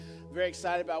very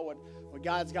excited about what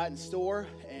God's got in store,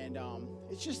 and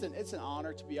it's an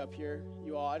honor to be up here,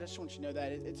 you all. I just want you to know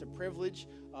that it's a privilege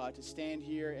to stand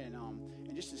here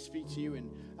and just to speak to you,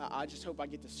 and I just hope I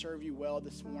get to serve you well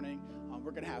this morning.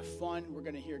 We're going to have fun. We're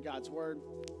going to hear God's word,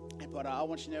 but I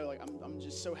want you to know, I'm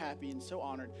just so happy and so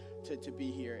honored to be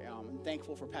here. I'm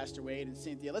thankful for Pastor Wade and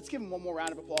Cynthia. Let's give them one more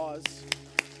round of applause.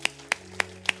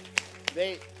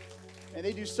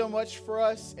 They do so much for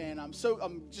us, and I'm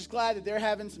just glad that they're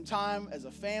having some time as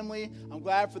a family. I'm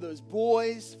glad for those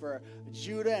boys, for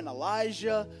Judah and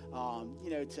Elijah,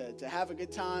 to have a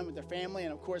good time with their family,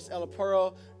 and of course Ella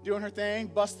Pearl doing her thing,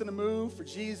 busting a move for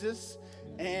Jesus,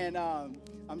 and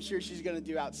I'm sure she's going to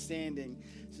do outstanding.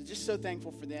 So just so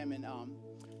thankful for them, and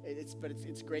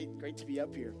it's great to be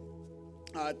up here.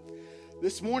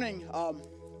 This morning.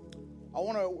 I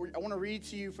want to read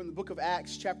to you from the book of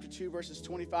Acts, chapter 2, verses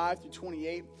 25 through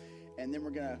 28, and then we're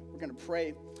gonna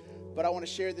pray. But I want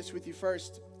to share this with you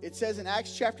first. It says in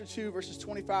Acts chapter 2, verses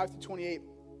 25 through 28,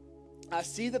 "I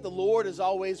see that the Lord is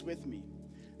always with me."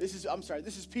 This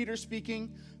is Peter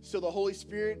speaking. So the Holy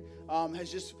Spirit has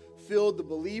just filled the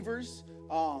believers.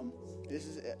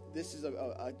 This is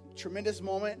a tremendous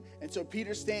moment. And so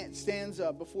Peter stands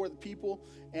before the people,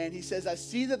 and he says, "I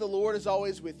see that the Lord is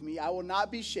always with me. I will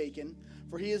not be shaken,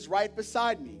 for he is right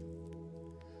beside me.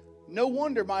 No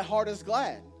wonder my heart is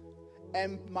glad,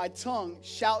 and my tongue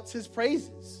shouts his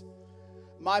praises.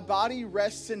 My body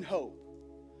rests in hope,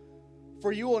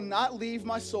 for you will not leave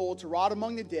my soul to rot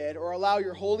among the dead or allow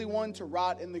your Holy One to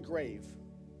rot in the grave.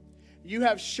 You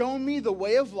have shown me the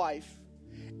way of life,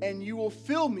 and you will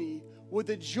fill me with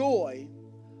the joy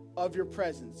of your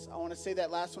presence." I want to say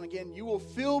that last one again. You will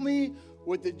fill me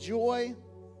with the joy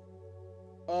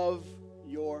of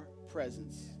your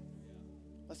presence.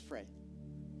 Let's pray.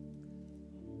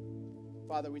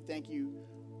 Father, we thank you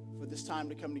for this time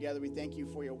to come together. We thank you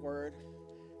for your word.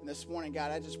 And this morning,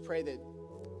 God, I just pray that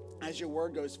as your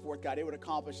word goes forth, God, it would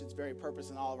accomplish its very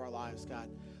purpose in all of our lives, God.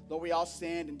 Lord, we all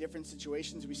stand in different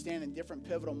situations. We stand in different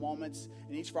pivotal moments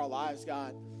in each of our lives,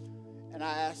 God. And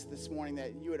I ask this morning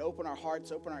that you would open our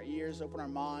hearts, open our ears, open our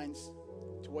minds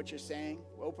to what you're saying.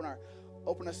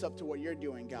 Open us up to what you're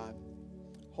doing, God.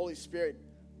 Holy Spirit,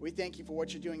 we thank you for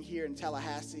what you're doing here in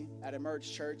Tallahassee at Emerge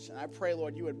Church. And I pray,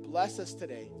 Lord, you would bless us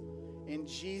today. In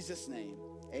Jesus' name,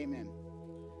 amen.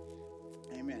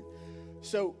 Amen.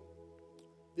 So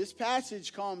this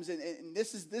passage comes, and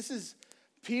this is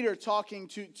Peter talking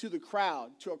to the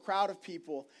crowd, to a crowd of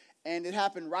people. And it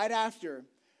happened right after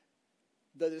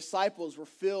the disciples were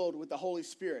filled with the Holy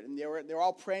Spirit, and they were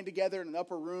all praying together in an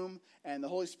upper room, and the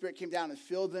Holy Spirit came down and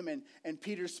filled them, and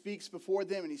Peter speaks before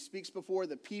them, and he speaks before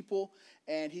the people,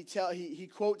 and he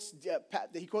quotes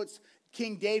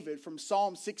King David from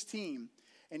Psalm 16,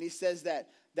 and he says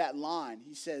that line.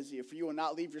 He says, "For you will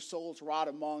not leave your soul to rot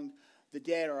among the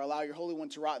dead or allow your Holy One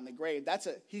to rot in the grave."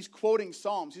 He's quoting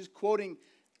Psalms. He's quoting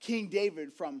King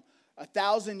David from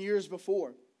 1,000 years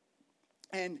before,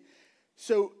 and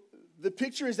so the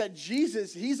picture is that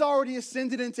Jesus, he's already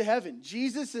ascended into heaven.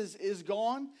 Jesus is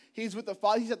gone. He's with the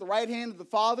Father. He's at the right hand of the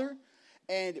Father.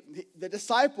 And the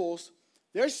disciples,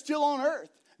 they're still on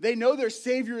earth. They know their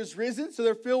Savior is risen, so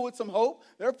they're filled with some hope.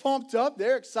 They're pumped up.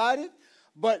 They're excited.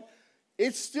 But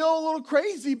it's still a little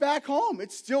crazy back home.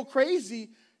 It's still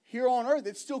crazy here on earth.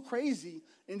 It's still crazy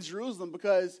in Jerusalem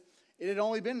because it had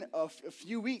only been a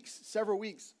few weeks, several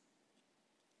weeks,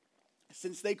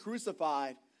 since they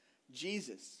crucified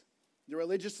Jesus. The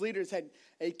religious leaders had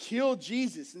killed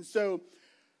Jesus. And so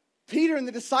Peter and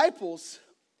the disciples,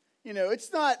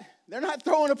 they're not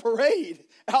throwing a parade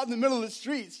out in the middle of the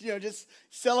streets, just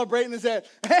celebrating and saying,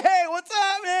 "Hey, what's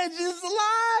up, man? Jesus is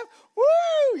alive.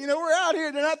 Woo!" We're out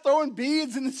here. They're not throwing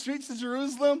beads in the streets of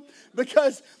Jerusalem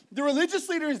because the religious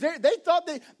leaders, they thought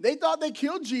they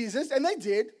killed Jesus, and they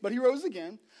did, but he rose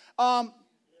again. And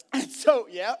so,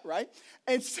 yeah, right.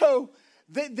 And so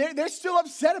they're still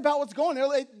upset about what's going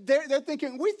on. They're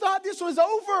thinking, we thought this was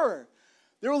over.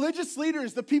 The religious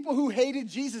leaders, the people who hated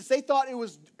Jesus, they thought it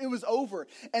was over.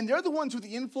 And they're the ones with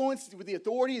the influence, with the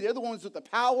authority. They're the ones with the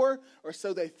power, or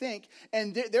so they think.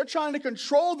 And they're trying to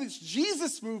control this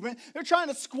Jesus movement. They're trying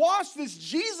to squash this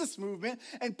Jesus movement.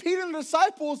 And Peter and the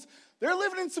disciples, they're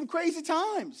living in some crazy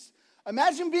times.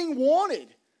 Imagine being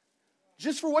wanted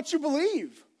just for what you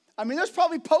believe. I mean, there's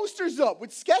probably posters up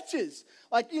with sketches,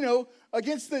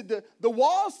 against the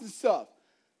walls and stuff.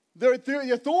 The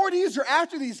authorities are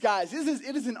after these guys.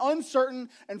 It is an uncertain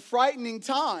and frightening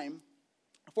time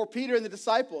for Peter and the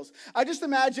disciples. I just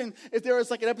imagine if there was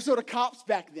an episode of Cops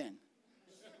back then,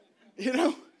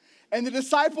 and the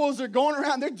disciples are going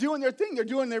around, they're doing their thing, they're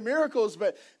doing their miracles,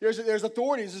 but there's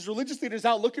authorities, there's religious leaders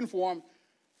out looking for them.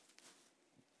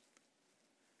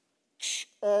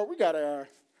 We got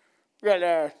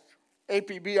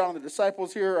APB on the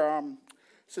disciples here.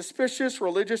 Suspicious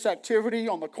religious activity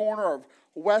on the corner of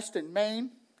West and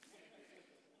Main.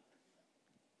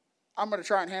 I'm going to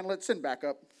try and handle it. Send back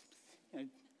up. And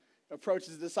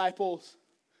approaches the disciples.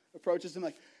 Approaches them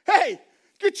like, hey,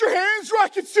 get your hands where I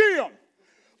can see them.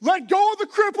 Let go of the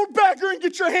crippled beggar and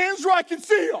get your hands where I can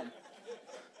see them.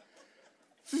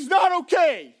 This is not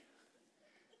okay.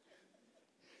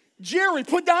 Jerry,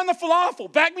 put down the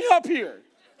falafel. Back me up here.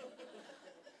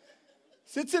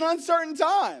 It's an uncertain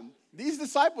time. These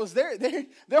disciples, they're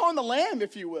on the lam,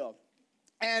 if you will.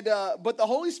 And but the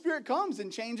Holy Spirit comes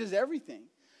and changes everything.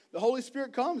 The Holy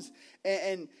Spirit comes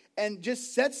and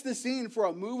just sets the scene for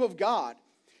a move of God,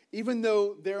 even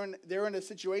though they're in a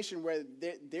situation where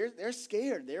they're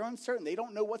scared, they're uncertain, they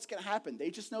don't know what's going to happen.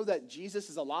 They just know that Jesus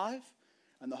is alive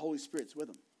and the Holy Spirit's with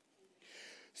them.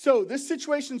 So this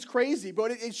situation's crazy,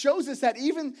 but it shows us that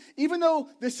even though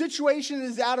the situation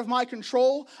is out of my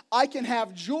control, I can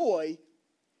have joy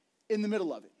in the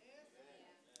middle of it.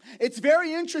 It's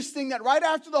very interesting that right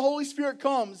after the Holy Spirit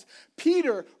comes,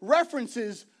 Peter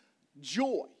references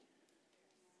joy.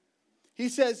 He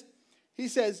says,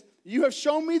 you have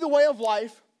shown me the way of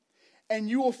life, and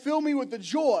you will fill me with the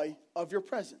joy of your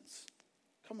presence.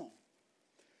 Come on.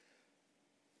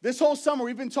 This whole summer,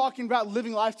 we've been talking about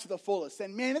living life to the fullest.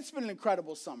 And man, it's been an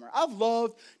incredible summer. I've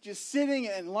loved just sitting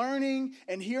and learning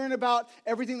and hearing about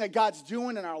everything that God's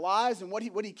doing in our lives and what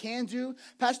he can do.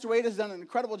 Pastor Wade has done an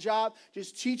incredible job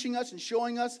just teaching us and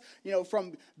showing us,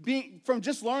 from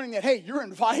just learning that, hey, you're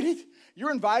invited.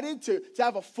 You're invited to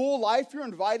have a full life. You're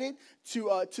invited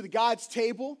to the God's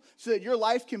table so that your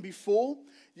life can be full.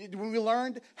 When we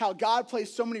learned how God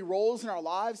plays so many roles in our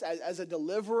lives as a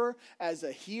deliverer, as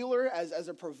a healer, as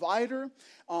a provider,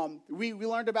 we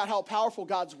learned about how powerful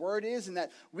God's word is and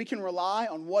that we can rely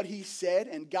on what he said,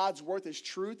 and God's word is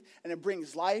truth and it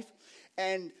brings life.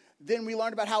 And then we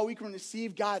learned about how we can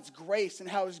receive God's grace and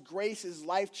how his grace is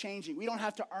life-changing. We don't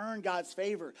have to earn God's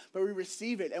favor, but we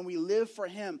receive it and we live for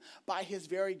him by his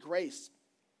very grace.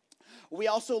 We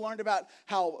also learned about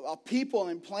how people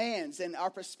and plans and our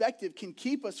perspective can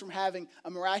keep us from having a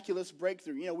miraculous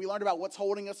breakthrough. We learned about what's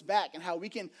holding us back and how we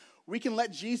can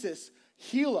let Jesus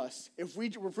heal us. If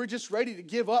we're just ready to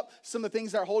give up some of the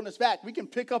things that are holding us back, we can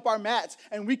pick up our mats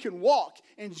and we can walk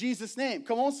in Jesus' name.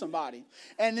 Come on, somebody.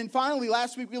 And then finally,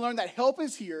 last week we learned that help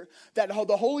is here, that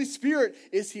the Holy Spirit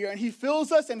is here, and he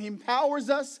fills us and he empowers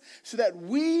us so that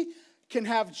we can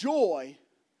have joy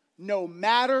no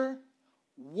matter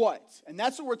what. And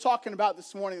that's what we're talking about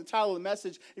this morning. The title of the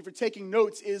message, if you're taking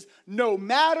notes, is No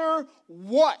Matter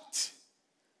What.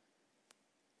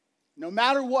 No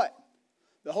matter what.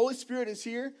 The Holy Spirit is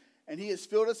here, and he has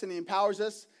filled us and he empowers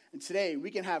us. And today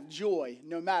we can have joy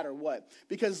no matter what.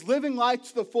 Because living life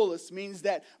to the fullest means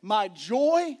that my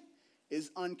joy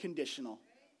is unconditional.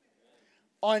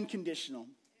 Unconditional.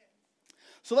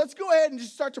 So let's go ahead and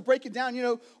just start to break it down.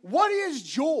 What is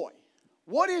joy?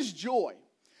 What is joy?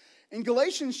 In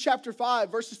Galatians chapter 5,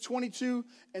 verses 22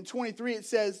 and 23, it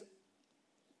says,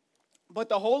 but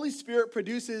the Holy Spirit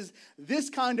produces this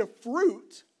kind of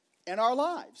fruit in our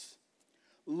lives.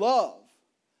 Love,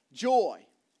 joy,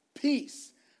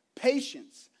 peace,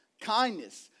 patience,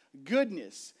 kindness,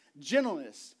 goodness,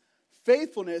 gentleness,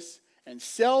 faithfulness, and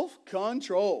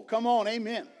self-control. Come on,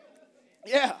 amen.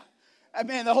 Yeah.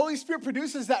 Man, the Holy Spirit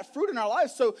produces that fruit in our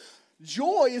lives. So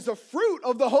joy is a fruit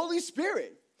of the Holy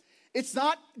Spirit. It's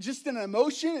not just an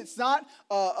emotion. It's not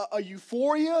a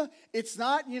euphoria. It's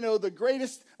not, the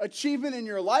greatest achievement in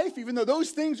your life, even though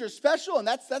those things are special and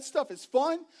that stuff is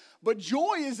fun. But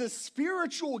joy is a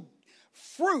spiritual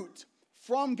fruit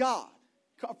from God,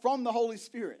 from the Holy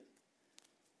Spirit.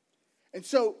 And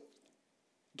so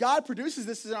God produces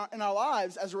this in our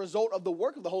lives as a result of the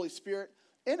work of the Holy Spirit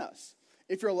in us.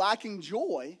 If you're lacking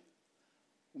joy,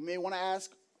 we may want to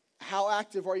ask, how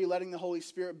active are you letting the Holy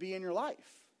Spirit be in your life?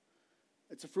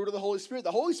 It's a fruit of the Holy Spirit.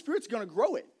 The Holy Spirit's going to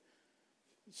grow it.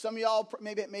 Some of y'all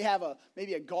may have a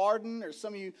garden, or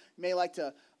some of you may like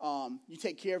to you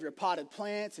take care of your potted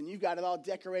plants and you've got it all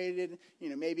decorated.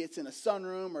 Maybe it's in a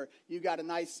sunroom, or you've got a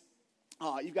nice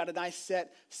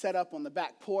set up on the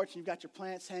back porch, and you've got your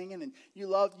plants hanging, and you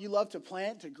love to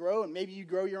plant, to grow, and maybe you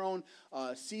grow your own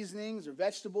seasonings or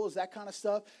vegetables, that kind of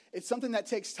stuff. It's something that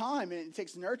takes time and it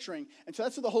takes nurturing, and so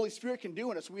that's what the Holy Spirit can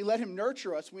do in us. We let him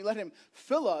nurture us. We let him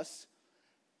fill us.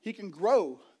 He can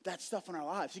grow that stuff in our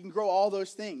lives. He can grow all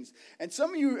those things. And some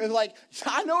of you are like,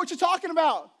 I know what you're talking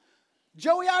about.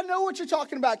 Joey, I know what you're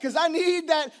talking about, because I need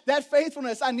that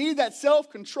faithfulness. I need that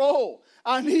self-control.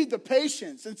 I need the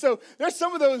patience. And so there's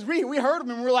some of those, we heard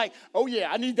them and we're like, oh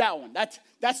yeah, I need that one.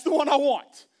 That's the one I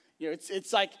want.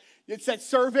 It's like, it's that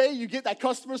survey, you get that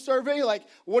customer survey, like,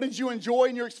 what did you enjoy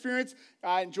in your experience?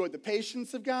 I enjoyed the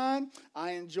patience of God.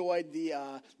 I enjoyed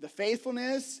the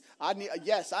faithfulness. I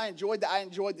enjoyed that. I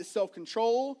enjoyed the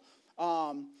self-control,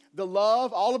 the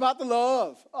love, all about the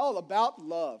love. All about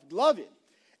love. Love it.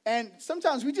 And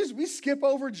sometimes we skip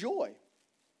over joy.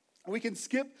 We can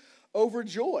skip over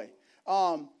joy.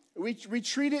 We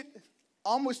treat it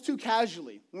almost too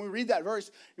casually. When we read that verse,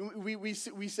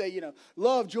 we say,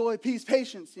 love, joy, peace,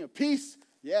 patience. Peace,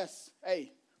 yes.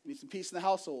 Hey, we need some peace in the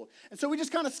household. And so we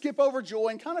just kind of skip over joy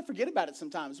and kind of forget about it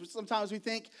sometimes. Sometimes we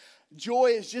think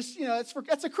joy is just,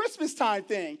 that's a Christmas time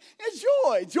thing. It's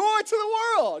joy to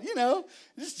the world,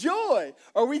 just joy.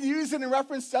 Or we use it in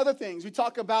reference to other things. We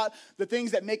talk about the things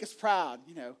that make us proud.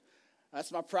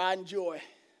 That's my pride and joy.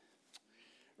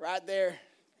 Right there,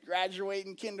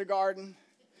 graduating kindergarten.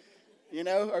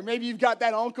 Or maybe you've got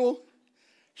that uncle.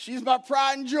 She's my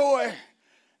pride and joy.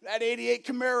 That 88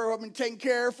 Camaro I've been taking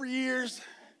care of for years.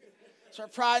 It's our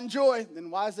pride and joy.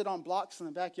 Then why is it on blocks in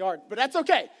the backyard? But that's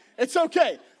okay. It's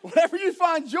okay. Whatever you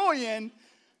find joy in,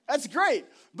 that's great.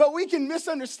 But we can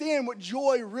misunderstand what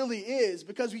joy really is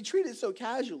because we treat it so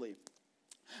casually.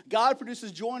 God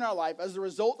produces joy in our life as a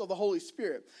result of the Holy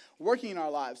Spirit working in our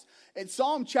lives. In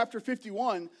Psalm chapter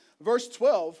 51, verse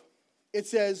 12, it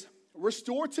says,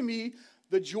 restore to me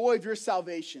the joy of your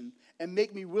salvation and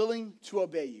make me willing to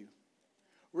obey you.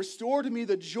 Restore to me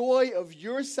the joy of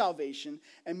your salvation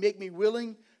and make me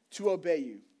willing to obey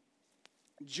you.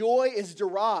 Joy is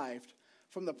derived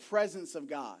from the presence of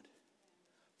God.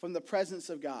 From the presence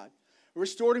of God.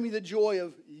 Restore to me the joy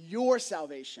of your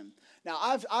salvation. Now,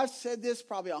 I've said this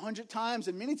probably 100 times,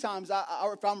 and many times,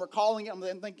 if I'm recalling it, I'm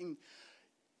then thinking,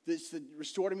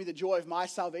 restore to me the joy of my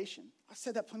salvation. I've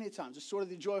said that plenty of times, restore to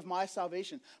the joy of my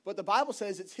salvation. But the Bible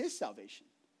says it's his salvation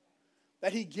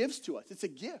that he gives to us. It's a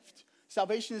gift.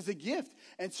 Salvation is a gift.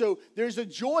 And so there's a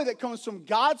joy that comes from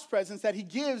God's presence that he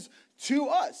gives to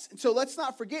us. And so let's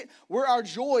not forget where our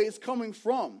joy is coming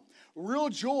from. Real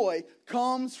joy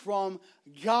comes from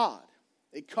God.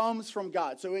 It comes from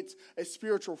God. So it's a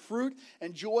spiritual fruit,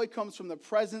 and joy comes from the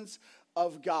presence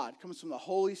of God. It comes from the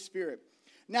Holy Spirit.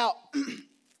 Now,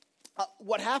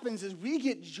 what happens is we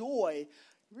get joy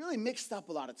really mixed up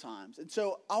a lot of times. And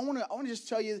so I want to just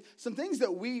tell you some things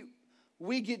that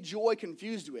we get joy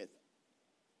confused with.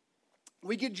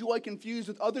 We get joy confused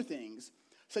with other things,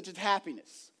 such as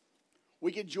happiness.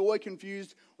 We get joy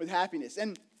confused with happiness.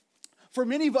 And for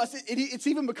many of us, it's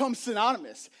even become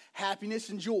synonymous, happiness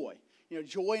and joy.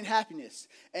 Joy and happiness.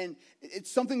 And it's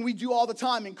something we do all the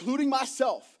time, including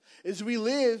myself, is we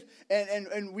live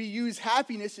and we use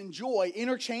happiness and joy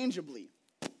interchangeably.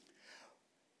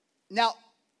 Now,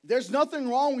 there's nothing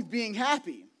wrong with being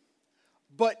happy,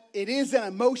 but it is an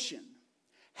emotion.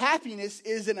 Happiness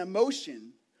is an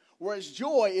emotion, whereas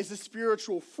joy is a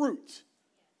spiritual fruit.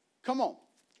 Come on.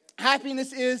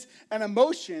 Happiness is an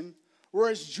emotion,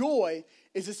 whereas joy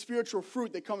is a spiritual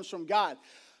fruit that comes from God.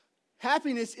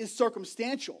 Happiness is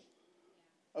circumstantial,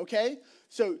 okay?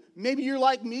 So maybe you're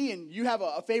like me and you have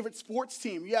a favorite sports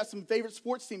team. You have some favorite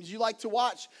sports teams you like to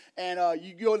watch, and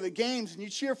you go to the games and you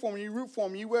cheer for them, you root for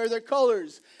them, you wear their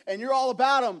colors, and you're all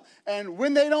about them. And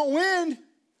when they don't win,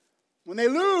 when they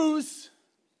lose,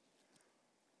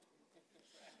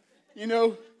 you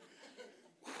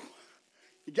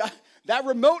got that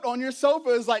remote on your sofa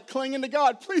is like clinging to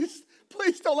God. Please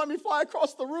don't let me fly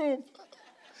across the room.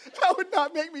 That would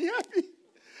not make me happy.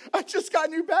 I just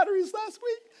got new batteries last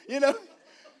week,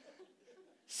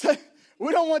 So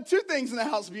we don't want two things in the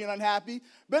house being unhappy,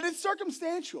 but it's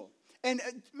circumstantial. And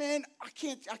man, I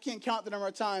can't count the number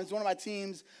of times one of my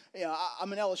teams,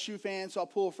 I'm an LSU fan, so I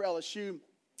pull for LSU.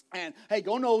 And hey,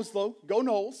 go Noles though, go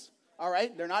Noles. All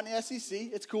right, they're not in the SEC.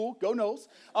 It's cool. Go Noles.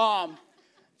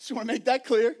 Just want to make that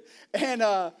clear. And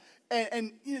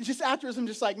just afterwards, I'm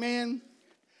just like, man,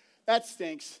 that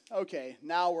stinks. Okay,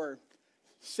 now we're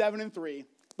 7-3.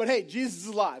 But hey, Jesus is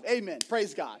alive. Amen.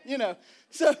 Praise God.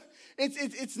 So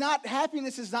it's not,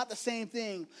 happiness is not the same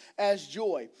thing as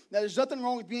joy. Now, there's nothing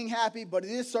wrong with being happy, but it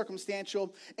is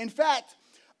circumstantial. In fact,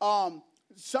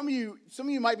 some of you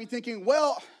might be thinking,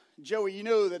 well, Joey, you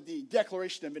know that the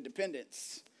Declaration of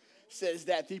Independence says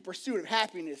that the pursuit of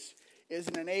happiness is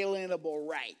an inalienable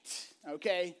right.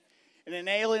 Okay? An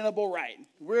inalienable right.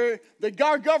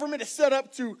 Our government is set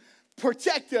up to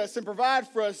protect us and provide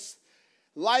for us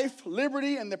life,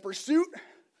 liberty, and the pursuit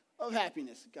of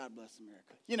happiness. God bless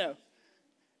America.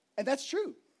 And that's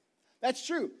true. That's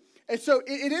true. And so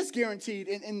it is guaranteed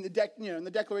in the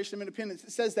Declaration of Independence.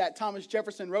 It says that. Thomas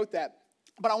Jefferson wrote that.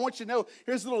 But I want you to know,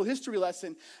 here's a little history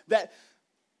lesson,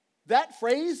 that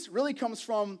phrase really comes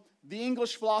from the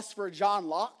English philosopher John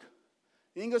Locke.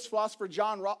 the English philosopher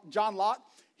John Locke,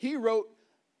 he wrote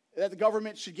that the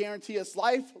government should guarantee us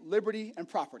life, liberty, and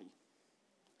property.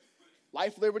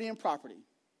 Life, liberty, and property.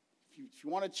 If you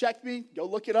want to check me, go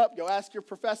look it up. Go ask your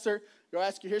professor. Go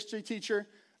ask your history teacher,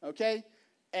 okay?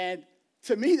 And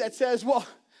to me, that says, well,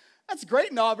 that's great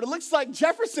and all, but it looks like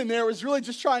Jefferson there was really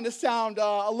just trying to sound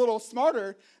a little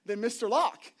smarter than Mr.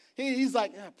 Locke. He's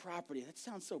like, property, that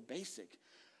sounds so basic.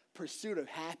 Pursuit of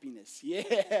happiness,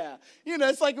 yeah.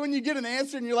 It's like when you get an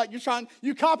answer and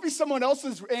you copy someone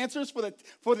else's answers for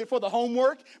the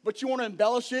homework, but you want to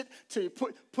embellish it to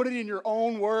put it in your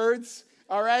own words,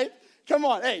 all right? Come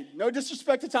on, hey, no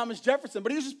disrespect to Thomas Jefferson,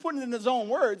 but he was just putting it in his own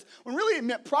words when really it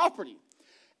meant property.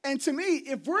 And to me,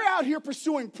 if we're out here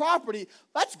pursuing property,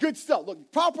 that's good stuff.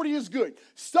 Look, property is good.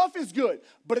 Stuff is good,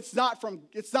 but it's not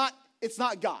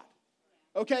God.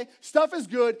 Okay? Stuff is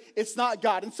good, it's not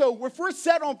God. And so if we're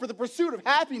set on for the pursuit of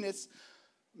happiness,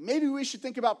 maybe we should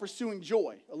think about pursuing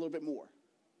joy a little bit more.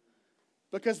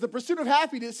 Because the pursuit of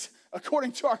happiness,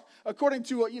 according to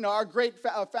our great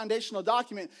foundational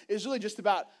document, is really just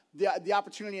about the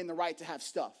opportunity and the right to have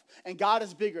stuff. And God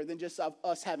is bigger than just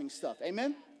us having stuff.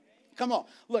 Amen? Come on.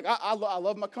 Look, I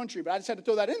love my country, but I just had to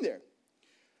throw that in there.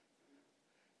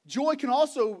 Joy can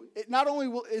also, not only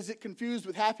is it confused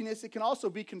with happiness, it can also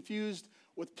be confused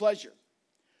with pleasure.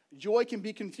 Joy can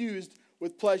be confused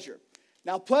with pleasure.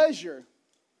 Now, pleasure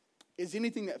is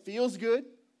anything that feels good,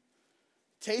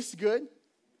 tastes good,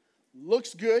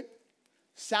 looks good,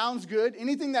 sounds good,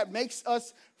 anything that makes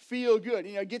us feel good.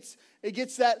 It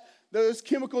gets those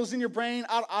chemicals in your brain.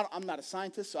 I'm not a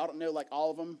scientist, so I don't know like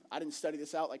all of them. I didn't study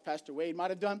this out like Pastor Wade might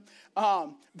have done.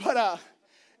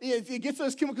 It gets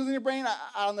those chemicals in your brain.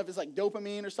 I don't know if it's like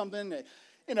dopamine or something.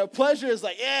 Pleasure is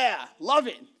like, yeah, love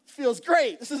it. Feels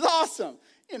great. This is awesome.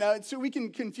 And so we can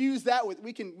confuse that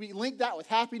we link that with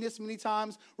happiness many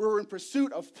times. We're in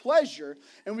pursuit of pleasure,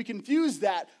 and we confuse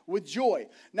that with joy.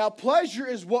 Now, pleasure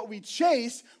is what we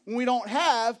chase when we don't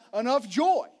have enough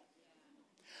joy.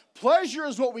 Pleasure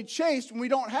is what we chase when we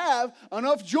don't have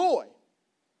enough joy.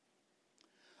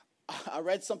 I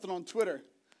read something on Twitter,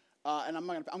 and I'm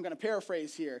going to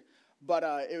paraphrase here, but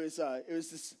it was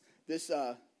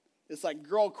this like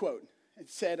girl quote. It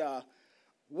said,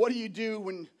 "What do you do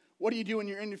when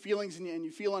you're in your feelings and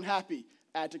you feel unhappy?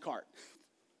 Add to cart."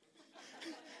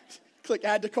 Click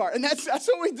add to cart, and that's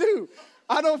what we do.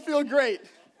 I don't feel great,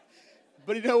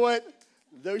 but you know what?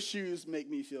 Those shoes make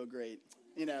me feel great.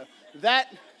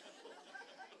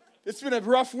 It's been a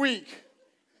rough week.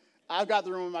 I've got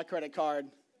the room in my credit card.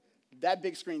 That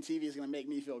big screen TV is going to make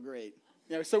me feel great.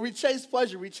 So we chase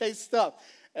pleasure. We chase stuff.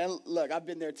 And look, I've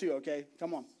been there too, okay?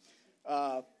 Come on.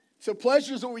 So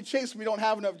pleasure is what we chase when we don't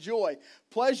have enough joy.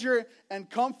 Pleasure and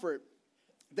comfort,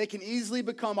 they can easily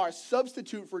become our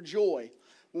substitute for joy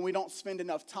when we don't spend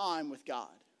enough time with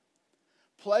God.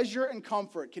 Pleasure and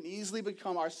comfort can easily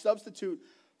become our substitute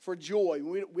for joy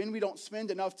when we don't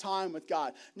spend enough time with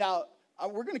God. Now,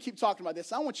 we're going to keep talking about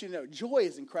this. I want you to know, joy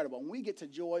is incredible. When we get to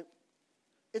joy,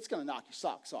 it's going to knock your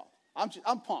socks off. I'm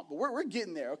pumped, but we're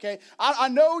getting there, okay? I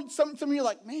know some of you are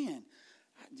like, man,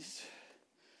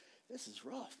 this is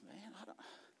rough, man.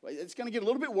 It's going to get a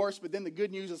little bit worse, but then the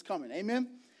good news is coming. Amen?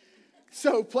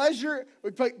 So pleasure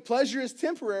is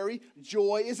temporary.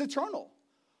 Joy is eternal.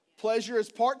 Pleasure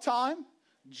is part-time.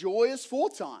 Joy is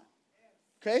full-time.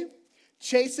 Okay?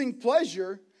 Chasing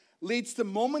pleasure leads to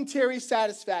momentary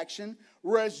satisfaction,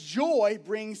 whereas joy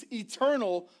brings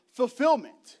eternal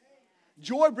fulfillment.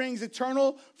 Joy brings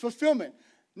eternal fulfillment.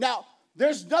 Now,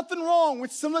 there's nothing wrong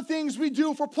with some of the things we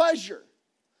do for pleasure.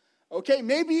 Okay,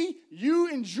 maybe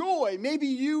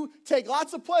you take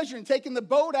lots of pleasure in taking the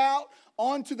boat out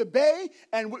onto the bay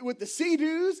and with the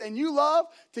sea-doos, and you love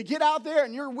to get out there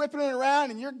and you're whipping it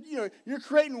around and you're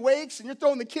creating wakes and you're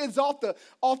throwing the kids off the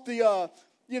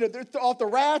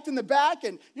raft in the back,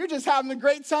 and you're just having a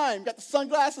great time. Got the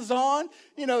sunglasses on.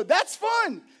 That's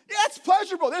fun. Yeah, that's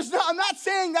pleasurable. I'm not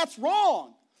saying that's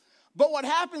wrong. But what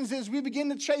happens is we begin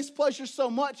to chase pleasure so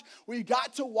much, we've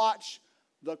got to watch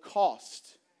the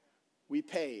cost we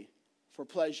pay for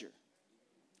pleasure.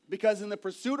 Because in the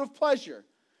pursuit of pleasure,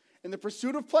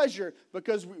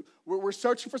 because we're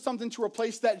searching for something to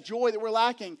replace that joy that we're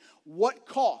lacking, what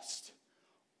cost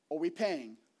are we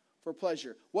paying for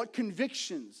pleasure? What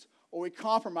convictions are we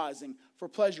compromising for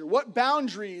pleasure? What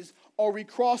boundaries are we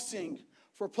crossing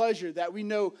for pleasure that we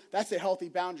know that's a healthy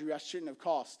boundary I shouldn't have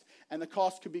crossed, and the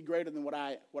cost could be greater than what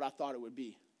I thought it would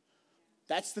be?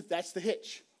 That's the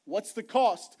hitch. What's the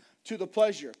cost to the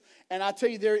pleasure? And I tell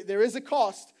you, there is a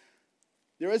cost.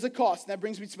 There is a cost. And that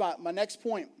brings me to my next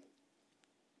point.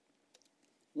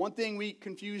 One thing we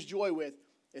confuse joy with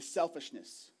is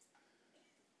selfishness.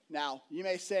 Now, you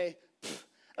may say,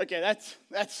 okay,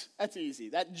 that's easy.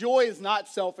 That joy is not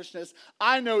selfishness.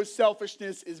 I know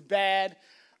selfishness is bad,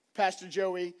 Pastor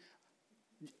Joey,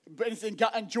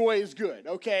 and joy is good,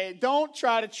 okay? Don't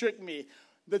try to trick me.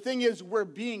 The thing is, we're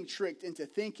being tricked into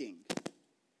thinking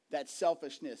that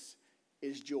selfishness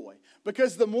is joy.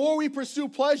 Because the more we pursue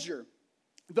pleasure,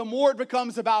 the more it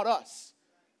becomes about us.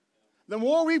 The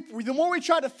more we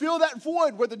try to fill that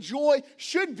void where the joy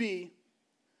should be,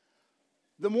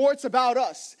 the more it's about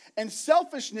us. And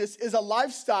selfishness is a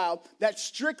lifestyle that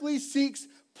strictly seeks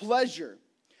pleasure.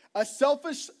 A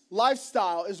selfish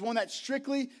lifestyle is one that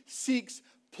strictly seeks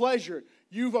pleasure.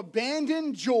 You've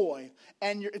abandoned joy,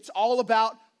 and it's all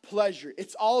about pleasure.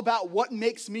 It's all about what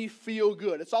makes me feel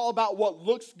good. It's all about what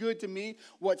looks good to me,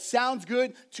 what sounds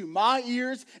good to my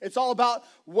ears. It's all about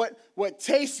what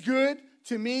tastes good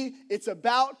to me. It's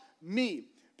about me.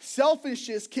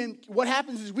 Selfishness what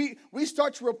happens is we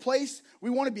start to replace, we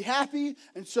want to be happy,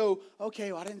 and so,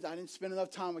 okay, well, I didn't spend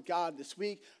enough time with God this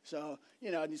week, so,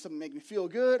 I need something to make me feel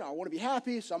good, I want to be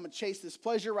happy, so I'm going to chase this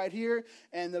pleasure right here,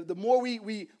 and the more we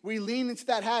lean into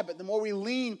that habit, the more we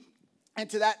lean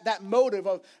into that motive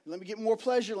of, let me get more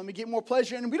pleasure,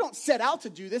 and we don't set out to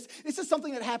do this. This is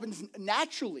something that happens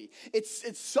naturally.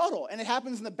 It's subtle, and it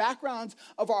happens in the backgrounds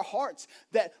of our hearts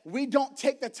that we don't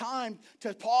take the time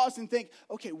to pause and think,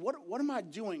 okay, what am I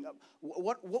doing?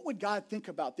 What would God think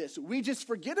about this? We just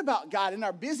forget about God in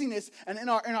our busyness and in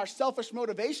our selfish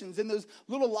motivations, in those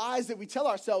little lies that we tell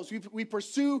ourselves. We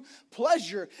pursue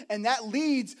pleasure, and that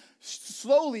leads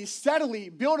slowly, steadily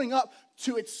building up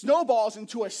to it snowballs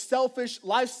into a selfish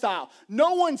lifestyle.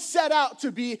 No one set out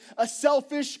to be a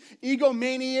selfish,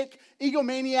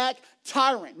 egomaniac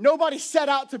tyrant. Nobody set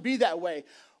out to be that way.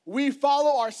 We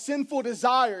follow our sinful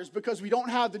desires because we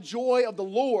don't have the joy of the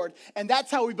Lord, and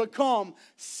that's how we become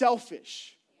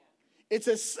selfish. It's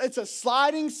a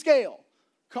sliding scale.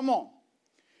 Come on.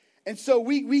 And so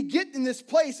we get in this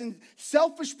place, and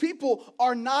selfish people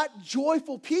are not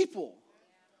joyful people.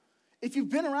 If you've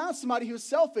been around somebody who's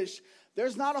selfish,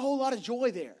 there's not a whole lot of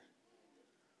joy there.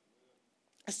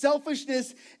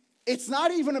 Selfishness, it's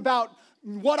not even about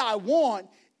what I want.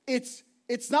 It's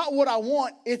not what I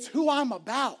want. It's who I'm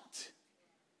about.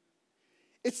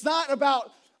 It's not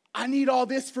about, I need all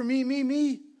this for me.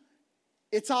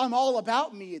 I'm all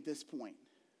about me at this point.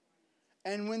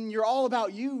 And when you're all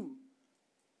about you,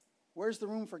 where's the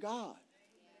room for God?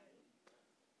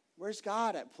 Where's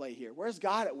God at play here? Where's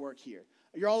God at work here?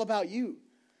 You're all about you.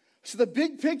 So the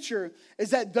big picture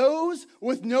is that those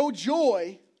with no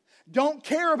joy don't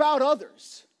care about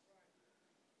others.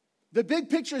 The big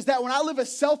picture is that when I live a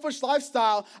selfish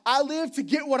lifestyle, I live to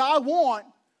get what I want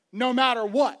no matter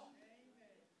what.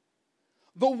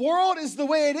 The world is the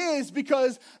way it is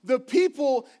because the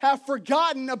people have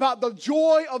forgotten about the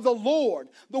joy of the Lord.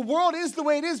 The world is the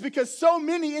way it is because so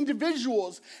many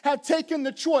individuals have taken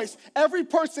the choice. Every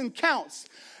person counts.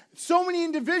 So many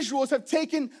individuals have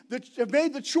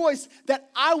made the choice that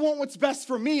I want what's best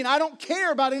for me and I don't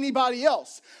care about anybody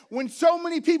else. When so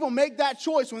many people make that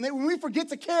choice, when we forget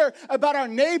to care about our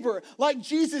neighbor, like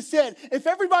Jesus said, if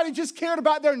everybody just cared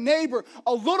about their neighbor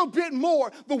a little bit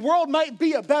more, the world might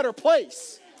be a better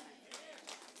place.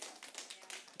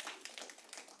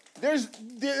 There's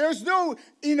no,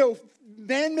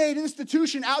 man-made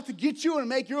institution out to get you and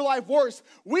make your life worse.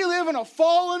 We live in a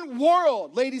fallen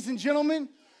world, ladies and gentlemen.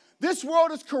 This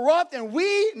world is corrupt, and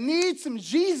we need some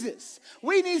Jesus.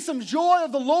 We need some joy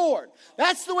of the Lord.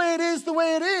 That's the way it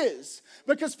is,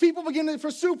 because people begin to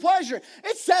pursue pleasure.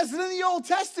 It says it in the Old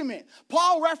Testament.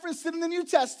 Paul referenced it in the New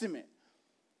Testament.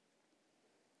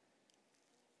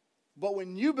 But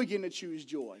when you begin to choose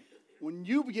joy, when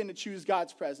you begin to choose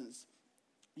God's presence,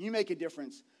 you make a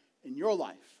difference in your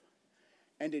life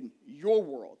and in your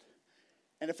world.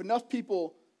 And if enough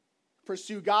people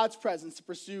pursue God's presence, to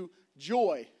pursue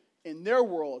joy in their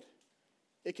world,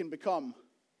 it can become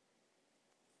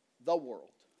the world.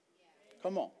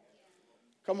 Come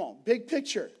on. Big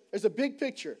picture. There's a big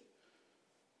picture.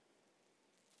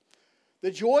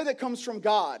 The joy that comes from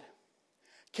God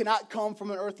cannot come from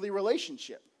an earthly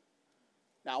relationship.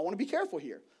 Now, I want to be careful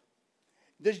here.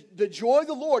 The joy of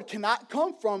the Lord cannot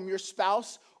come from your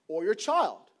spouse or your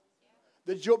child.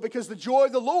 Because the joy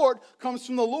of the Lord comes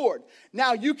from the Lord.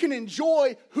 Now, you can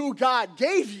enjoy who God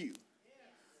gave you.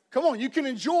 Come on, you can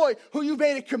enjoy who you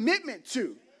made a commitment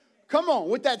to. Come on,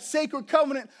 with that sacred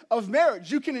covenant of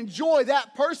marriage, you can enjoy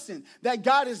that person that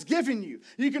God has given you.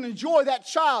 You can enjoy that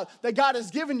child that God has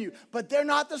given you, but they're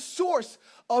not the source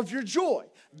of your joy.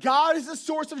 God is the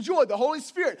source of joy, the Holy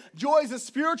Spirit. Joy is a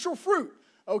spiritual fruit.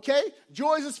 Okay?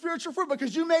 Joy is a spiritual fruit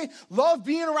because you may love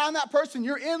being around that person.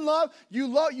 You're in love. You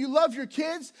love your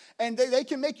kids, and they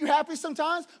can make you happy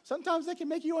sometimes. Sometimes they can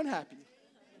make you unhappy.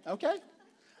 Okay?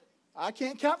 I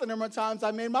can't count the number of times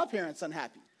I made my parents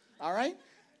unhappy. All right?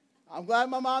 I'm glad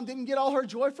my mom didn't get all her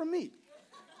joy from me.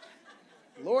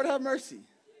 Lord have mercy.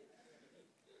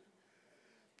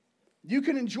 You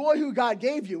can enjoy who God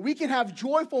gave you. We can have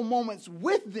joyful moments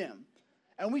with them.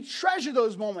 And we treasure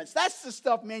those moments. That's the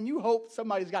stuff, man, you hope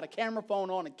somebody's got a camera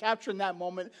phone on and capturing that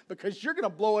moment because you're going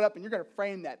to blow it up and you're going to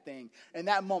frame that thing in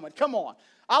that moment. Come on.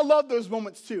 I love those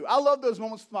moments too. I love those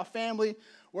moments with my family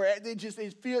where they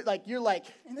feel like you're like,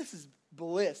 and this is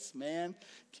bliss, man.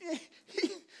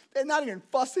 They're not even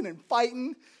fussing and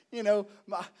fighting. You know,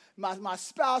 my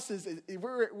spouse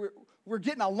we're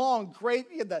getting along great.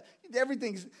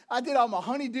 Everything's, I did all my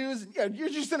honeydews. You're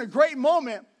just in a great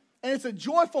moment. And it's a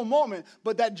joyful moment,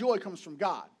 but that joy comes from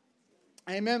God.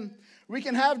 Amen. We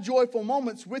can have joyful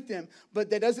moments with them, but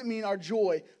that doesn't mean our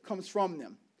joy comes from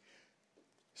them.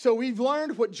 So we've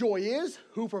learned what joy is,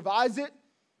 who provides it,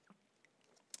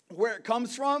 where it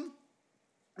comes from.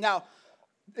 Now,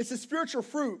 it's a spiritual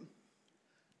fruit.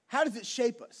 How does it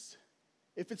shape us?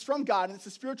 If it's from God and it's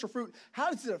a spiritual fruit, how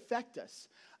does it affect us?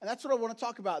 And that's what I want to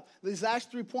talk about, these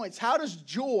last 3 points. How does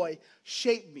joy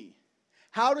shape me?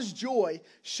 How does joy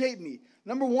shape me?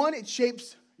 Number one, it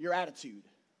shapes your attitude.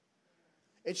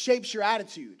 It shapes your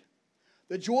attitude.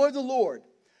 The joy of the Lord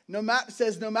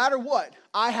says, no matter what,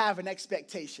 I have an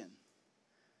expectation.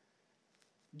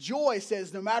 Joy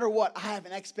says, no matter what, I have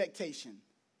an expectation.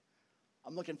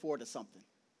 I'm looking forward to something.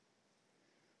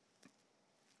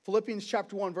 Philippians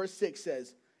chapter 1, verse 6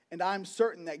 says, and I am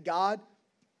certain that God,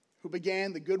 who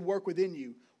began the good work within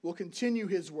you, will continue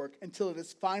his work until it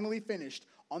is finally finished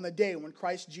on the day when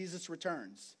Christ Jesus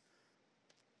returns.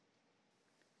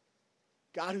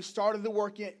 God who started the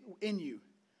work in you,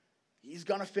 he's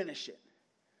going to finish it.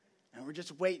 And we're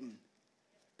just waiting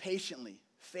patiently,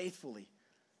 faithfully,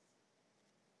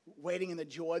 waiting in the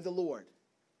joy of the Lord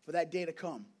for that day to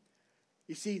come.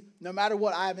 You see, no matter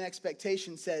what, I have an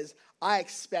expectation says, I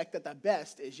expect that the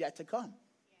best is yet to come.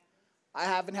 I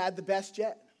haven't had the best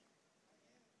yet.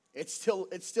 It's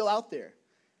still out there.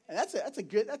 And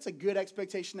that's a good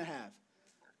expectation to have.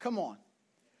 Come on.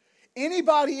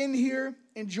 Anybody in here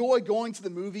enjoy going to the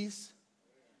movies?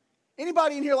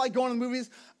 Anybody in here like going to the movies?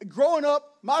 Growing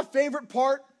up, my favorite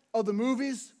part of the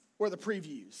movies were the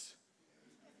previews.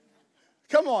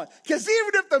 Come on. Because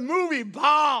even if the movie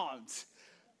bombed,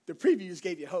 the previews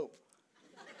gave you hope.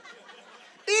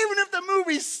 Even if the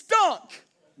movie stunk,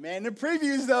 man, the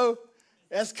previews though,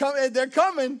 they're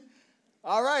coming.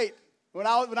 All right. When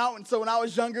I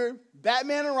was younger,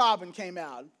 Batman and Robin came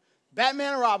out.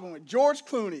 Batman and Robin with George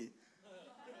Clooney.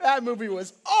 That movie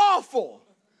was awful.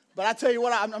 But I tell you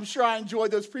what, I'm sure I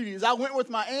enjoyed those previews. I went with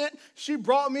my aunt. She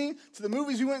brought me to the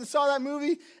movies. We went and saw that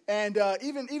movie. And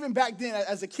even back then,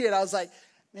 as a kid, I was like,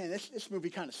 man, this movie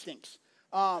kind of stinks.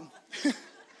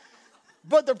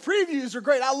 But the previews are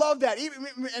great. I love that.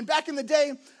 And back in the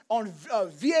day on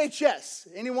VHS,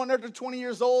 anyone under 20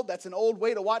 years old, that's an old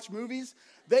way to watch movies.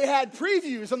 They had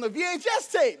previews on the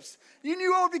VHS tapes. You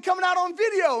knew it would be coming out on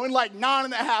video in like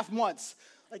 9.5 months.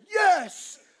 Like,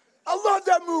 yes, I love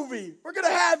that movie. We're going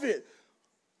to have it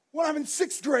when I'm in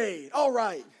 6th grade. All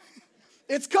right.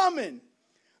 It's coming.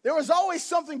 There was always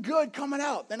something good coming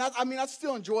out. And I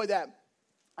still enjoy that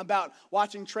about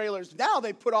watching trailers. Now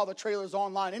they put all the trailers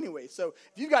online anyway. So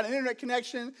if you've got an internet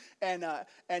connection and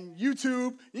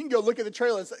YouTube, you can go look at the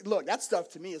trailers. Look, that stuff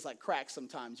to me is like crack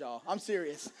sometimes, y'all. I'm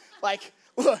serious. Like,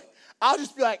 look, I'll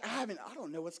just be like, I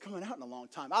don't know what's coming out in a long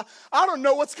time. I don't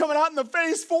know what's coming out in the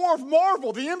phase 4 of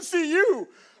Marvel, the MCU.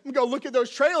 I'm going to go look at those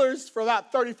trailers for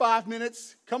about 35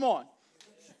 minutes. Come on.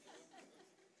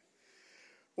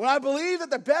 When I believe that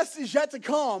the best is yet to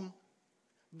come,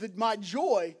 my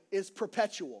joy is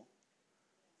perpetual.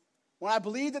 When I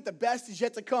believe that the best is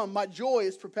yet to come, my joy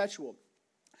is perpetual.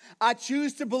 I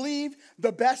choose to believe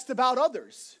the best about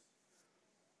others.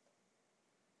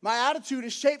 My attitude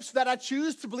is shaped so that I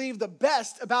choose to believe the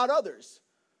best about others.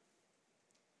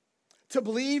 To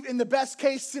believe in the best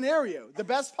case scenario, the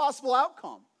best possible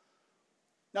outcome.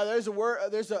 Now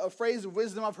there's a phrase of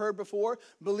wisdom I've heard before.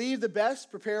 Believe the best,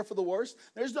 prepare for the worst.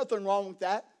 There's nothing wrong with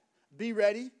that. Be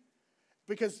ready.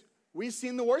 Because we've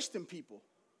seen the worst in people.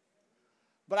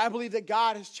 But I believe that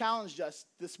God has challenged us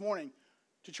this morning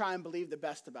to try and believe the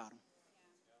best about them.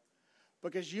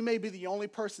 Because you may be the only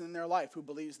person in their life who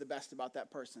believes the best about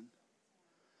that person.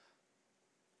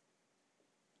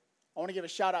 I want to give a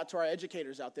shout out to our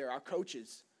educators out there, our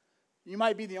coaches. You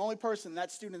might be the only person in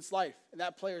that student's life, in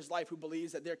that player's life, who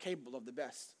believes that they're capable of the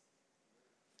best.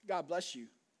 God bless you.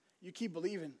 You keep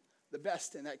believing the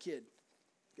best in that kid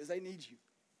because they need you.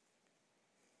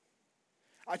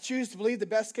 I choose to believe the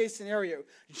best case scenario.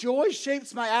 Joy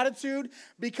shapes my attitude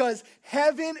because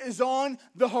heaven is on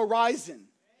the horizon.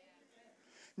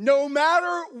 No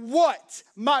matter what,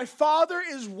 my Father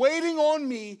is waiting on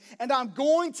me, and I'm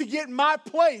going to get my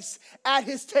place at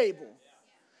his table.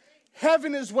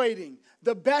 Heaven is waiting.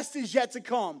 The best is yet to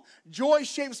come. Joy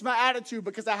shapes my attitude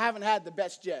because I haven't had the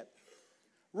best yet.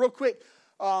 Real quick,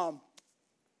 back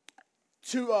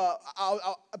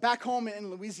home in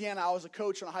Louisiana, I was a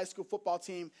coach on a high school football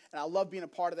team, and I loved being a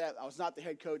part of that. I was not the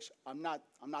head coach. I'm not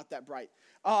that bright.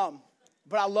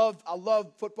 But I love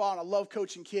football, and I love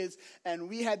coaching kids. And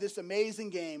we had this amazing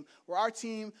game where our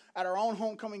team, at our own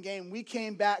homecoming game, we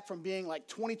came back from being like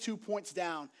 22 points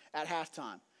down at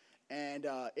halftime. And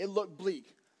it looked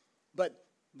bleak. But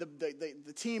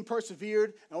the team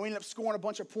persevered, and we ended up scoring a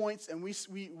bunch of points, and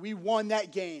we won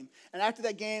that game. And after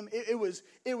that game, it was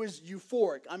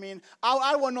euphoric. I mean,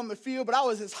 I wasn't on the field, but I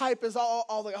was as hype as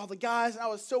all the guys, and I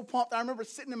was so pumped. I remember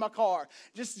sitting in my car,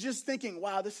 just thinking,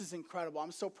 wow, this is incredible.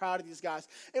 I'm so proud of these guys.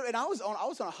 And I was on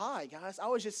a high, guys. I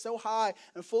was just so high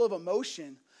and full of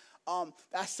emotion.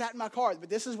 I sat in my car, but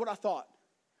this is what I thought.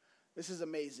 This is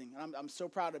amazing. And I'm so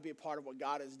proud to be a part of what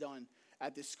God has done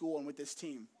at this school and with this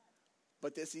team.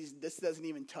 But this doesn't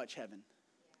even touch heaven.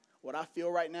 What I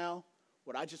feel right now,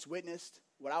 what I just witnessed,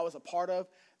 what I was a part of,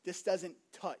 this doesn't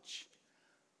touch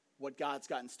what God's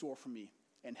got in store for me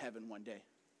in heaven one day.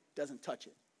 Doesn't touch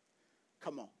it.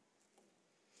 Come on.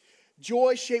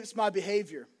 Joy shapes my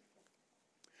behavior.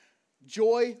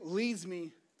 Joy leads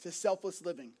me to selfless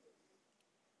living.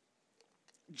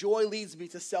 Joy leads me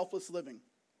to selfless living.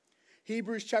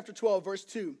 Hebrews chapter 12, verse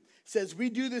 2 says, we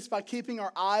do this by keeping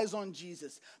our eyes on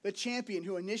Jesus, the champion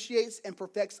who initiates and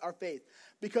perfects our faith.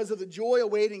 Because of the joy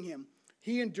awaiting him,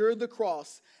 he endured the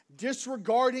cross,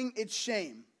 disregarding its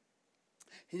shame.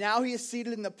 Now he is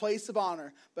seated in the place of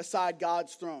honor beside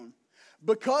God's throne.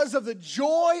 Because of the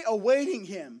joy awaiting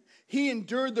him, he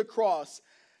endured the cross,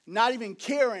 not even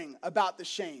caring about the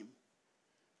shame.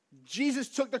 Jesus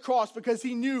took the cross because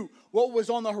he knew what was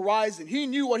on the horizon. He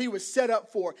knew what he was set up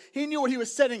for. He knew what he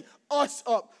was setting us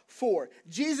up for.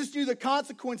 Jesus knew the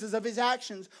consequences of his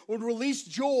actions would release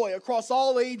joy across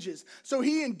all ages. So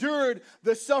he endured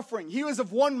the suffering. He was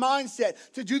of one mindset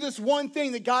to do this one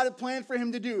thing that God had planned for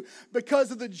him to do because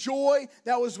of the joy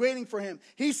that was waiting for him.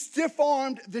 He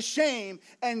stiff-armed the shame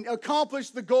and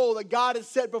accomplished the goal that God had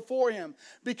set before him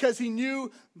because he knew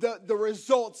the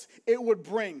results it would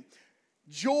bring.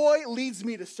 Joy leads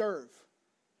me to serve.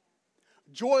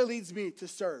 Joy leads me to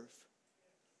serve.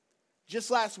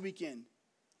 Just last weekend,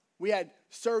 we had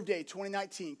Serve Day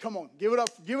 2019. Come on, give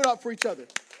it up for each other.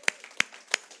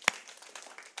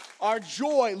 Our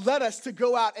joy led us to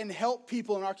go out and help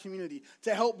people in our community,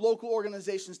 to help local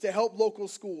organizations, to help local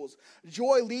schools.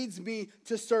 Joy leads me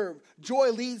to serve. Joy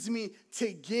leads me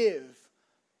to give.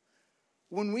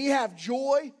 When we have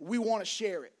joy, we want to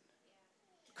share it.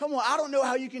 Come on, I don't know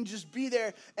how you can just be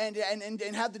there and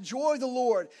have the joy of the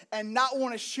Lord and not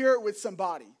want to share it with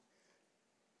somebody.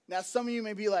 Now, some of you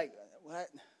may be like, what?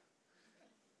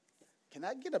 Can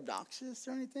that get obnoxious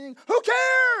or anything? Who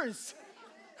cares?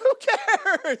 Who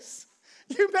cares?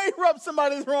 You may rub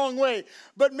somebody the wrong way,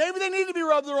 but maybe they need to be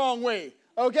rubbed the wrong way,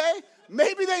 okay?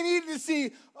 Maybe they need to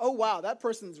see, oh, wow, that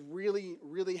person's really,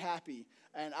 really happy.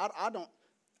 And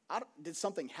did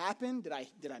something happen?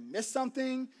 Did I miss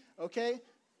something? Okay?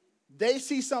 They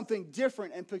see something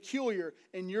different and peculiar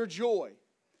in your joy.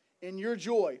 In your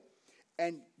joy.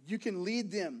 And you can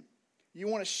lead them. You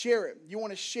want to share it. You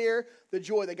want to share the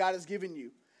joy that God has given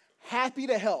you. Happy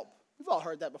to help. We've all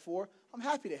heard that before. I'm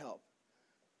happy to help.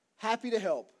 Happy to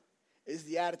help is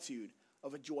the attitude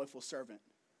of a joyful servant.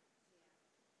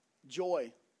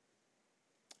 Joy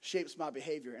shapes my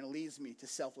behavior and it leads me to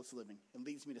selfless living. It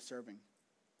leads me to serving.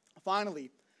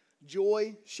 Finally,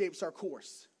 joy shapes our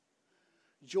course.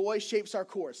 Joy shapes our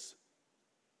course.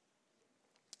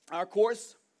 Our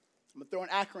course, I'm going to throw an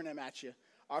acronym at you.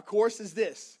 Our course is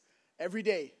this. Every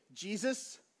day,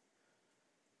 Jesus,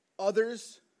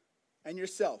 others, and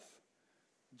yourself.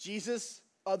 Jesus,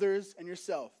 others, and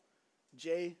yourself.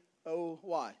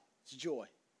 J-O-Y. It's joy.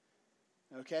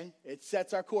 Okay? It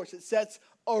sets our course. It sets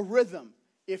a rhythm,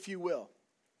 if you will.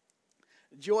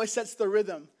 Joy sets the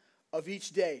rhythm of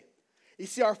each day. You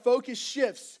see, our focus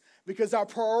shifts because our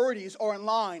priorities are in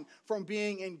line from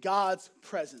being in God's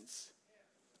presence.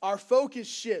 Our focus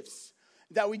shifts,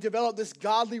 that we develop this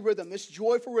godly rhythm, this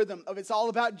joyful rhythm of it's all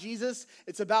about Jesus,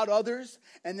 it's about others,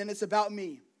 and then it's about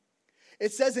me.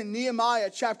 It says in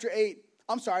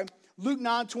Luke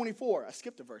 9:24. I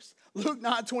skipped a verse. Luke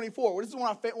 9:24. This is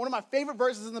one of my favorite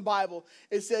verses in the Bible.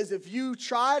 It says, if you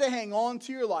try to hang on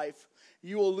to your life,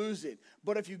 you will lose it.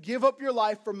 But if you give up your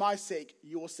life for my sake,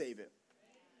 you will save it.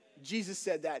 Jesus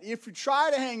said that. If you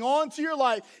try to hang on to your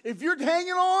life, if you're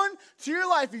hanging on to your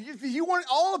life, if you want it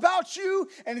all about you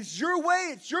and it's your way,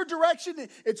 it's your direction,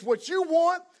 it's what you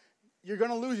want, you're going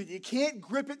to lose it. You can't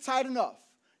grip it tight enough.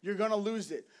 You're going to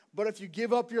lose it. But if you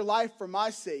give up your life for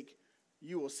my sake,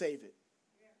 you will save it.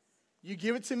 You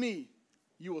give it to me,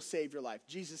 you will save your life.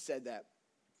 Jesus said that.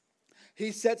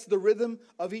 He sets the rhythm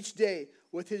of each day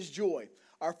with his joy.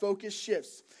 Our focus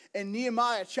shifts. In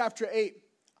Nehemiah chapter 8,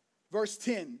 verse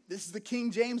 10, this is the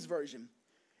King James Version.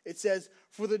 It says,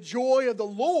 for the joy of the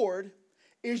Lord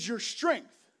is your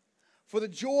strength. For the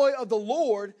joy of the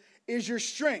Lord is your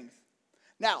strength.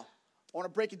 Now, I want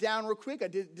to break it down real quick. I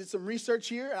did some research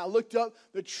here, and I looked up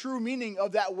the true meaning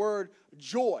of that word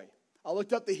joy. I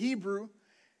looked up the Hebrew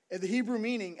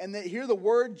meaning, and here the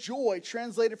word joy,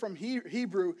 translated from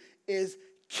Hebrew, is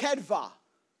kedva.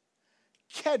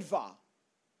 Kedva,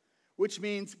 which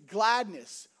means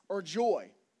gladness or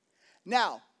joy.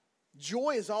 Now,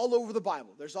 joy is all over the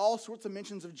Bible. There's all sorts of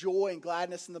mentions of joy and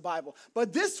gladness in the Bible.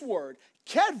 But this word,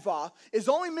 kedva, is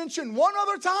only mentioned one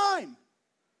other time.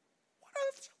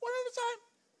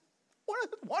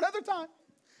 One other time.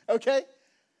 Okay?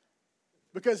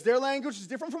 Because their language is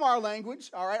different from our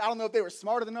language. All right? I don't know if they were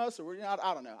smarter than us or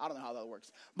I don't know. I don't know how that works.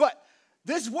 But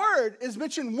this word is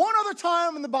mentioned one other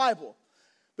time in the Bible.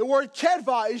 The word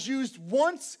kedva is used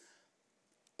once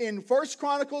in 1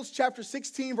 Chronicles chapter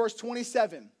 16, verse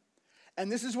 27.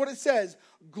 And this is what it says.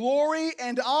 Glory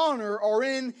and honor are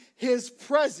in his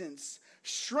presence.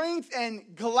 Strength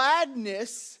and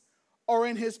gladness are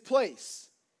in his place.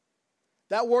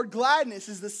 That word gladness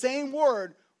is the same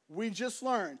word we just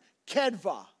learned.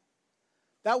 Kedva.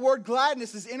 That word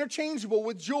gladness is interchangeable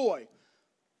with joy.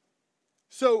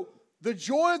 So the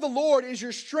joy of the Lord is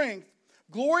your strength.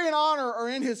 Glory and honor are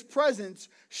in his presence.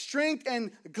 Strength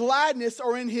and gladness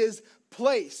are in his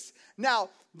place. Now,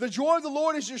 the joy of the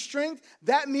Lord is your strength.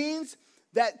 That means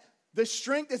that the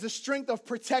strength is a strength of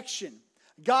protection.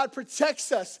 God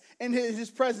protects us in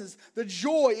his presence. The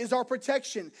joy is our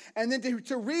protection. And then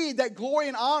to read that glory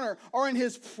and honor are in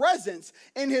his presence,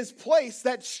 in his place,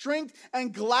 that strength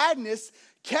and gladness,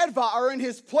 kedva, are in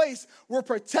his place. We're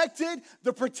protected.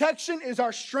 The protection is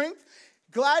our strength.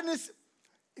 Gladness,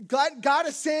 God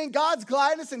is saying God's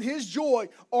gladness and his joy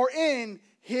are in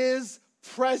his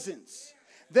presence.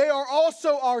 They are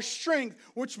also our strength,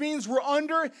 which means we're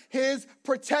under his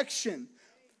protection.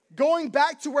 Going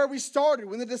back to where we started,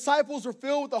 when the disciples were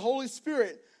filled with the Holy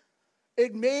Spirit,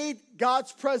 it made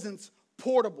God's presence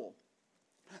portable.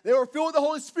 They were filled with the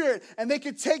Holy Spirit, and they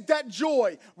could take that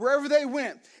joy wherever they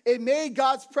went. It made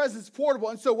God's presence portable.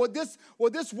 And so what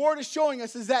this word is showing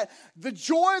us is that the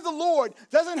joy of the Lord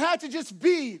doesn't have to just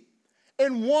be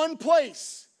in one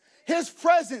place. His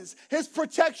presence, his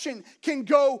protection can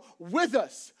go with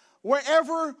us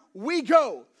wherever we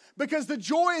go. Because the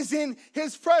joy is in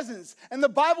his presence. And the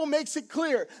Bible makes it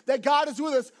clear that God is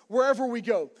with us wherever we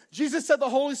go. Jesus said the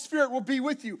Holy Spirit will be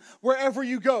with you wherever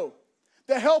you go.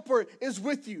 The Helper is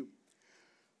with you.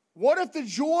 What if the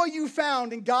joy you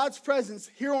found in God's presence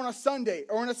here on a Sunday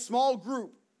or in a small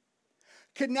group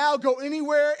could now go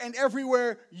anywhere and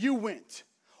everywhere you went?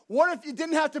 What if you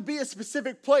didn't have to be a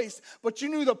specific place, but you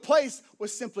knew the place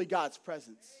was simply God's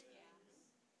presence?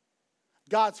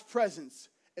 God's presence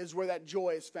is where that joy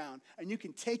is found. And you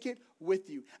can take it with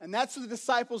you. And that's what the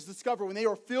disciples discovered when they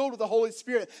were filled with the Holy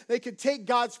Spirit. They could take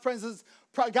God's presence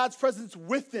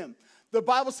with them. The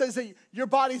Bible says that your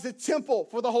body's a temple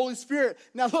for the Holy Spirit.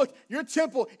 Now look, your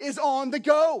temple is on the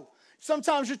go.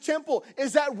 Sometimes your temple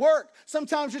is at work.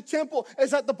 Sometimes your temple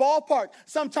is at the ballpark.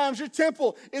 Sometimes your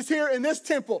temple is here in this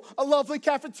temple, a lovely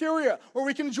cafeteria where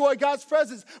we can enjoy God's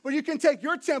presence. But you can take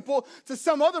your temple to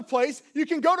some other place. You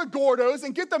can go to Gordo's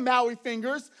and get the Maui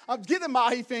fingers, get the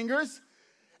mahi fingers,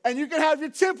 and you can have your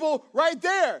temple right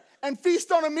there and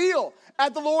feast on a meal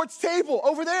at the Lord's table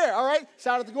over there, all right?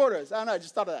 Shout out to Gordo's. I don't know, I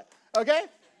just thought of that, okay?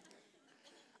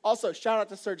 Also, shout out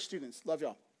to Surge students. Love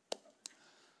y'all.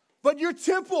 But your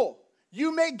temple,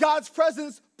 you make God's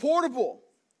presence portable.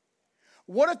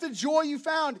 What if the joy you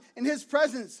found in his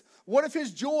presence, what if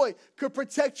his joy could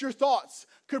protect your thoughts,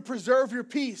 could preserve your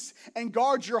peace, and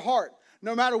guard your heart,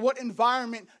 no matter what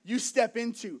environment you step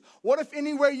into? What if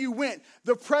anywhere you went,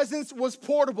 the presence was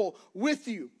portable with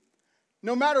you?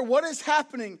 No matter what is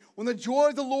happening, when the joy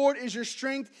of the Lord is your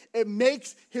strength, it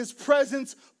makes his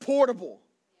presence portable.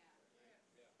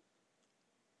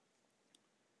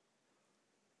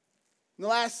 In the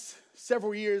last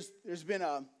several years, there's been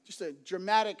just a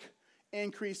dramatic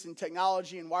increase in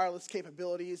technology and wireless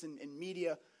capabilities and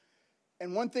media.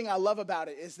 And one thing I love about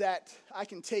it is that I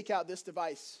can take out this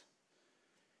device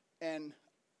and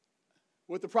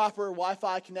with the proper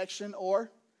Wi-Fi connection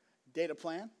or data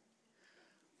plan,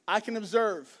 I can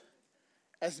observe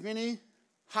as many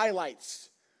highlights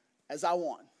as I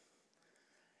want.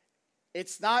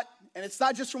 It's not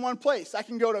just from one place. I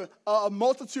can go to a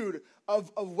multitude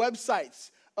of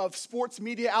websites, of sports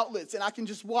media outlets, and I can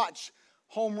just watch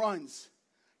home runs.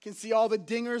 I can see all the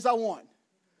dingers I want.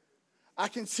 I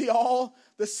can see all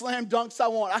the slam dunks I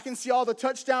want. I can see all the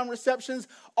touchdown receptions,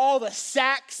 all the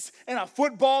sacks in a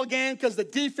football game because the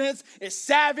defense is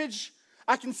savage.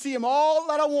 I can see them all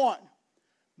that I want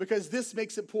because this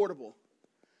makes it portable.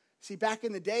 See, back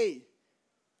in the day,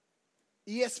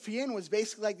 ESPN was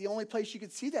basically like the only place you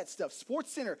could see that stuff.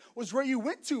 SportsCenter was where you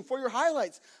went to for your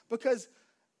highlights because,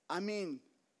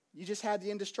 you just had the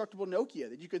indestructible Nokia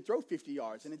that you could throw 50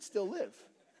 yards and it'd still live.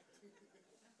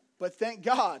 But thank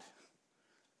God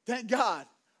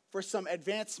for some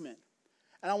advancement.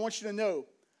 And I want you to know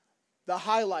the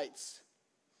highlights,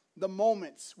 the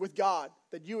moments with God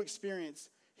that you experience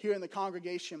here in the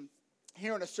congregation,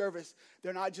 here in a service,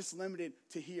 they're not just limited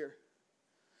to here.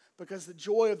 Because the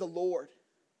joy of the Lord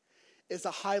is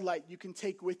a highlight you can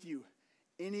take with you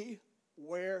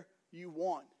anywhere you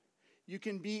want. You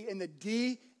can be in the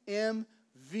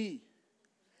DMV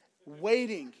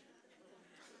waiting.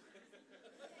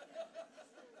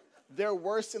 They're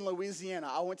worse in Louisiana.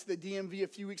 I went to the DMV a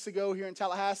few weeks ago here in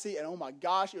Tallahassee, and oh my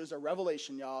gosh, it was a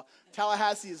revelation, y'all.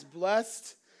 Tallahassee is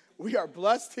blessed. We are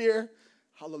blessed here.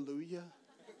 Hallelujah.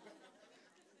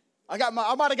 I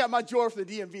might have got my joy from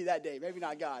the DMV that day. Maybe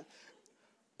not God.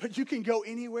 But you can go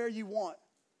anywhere you want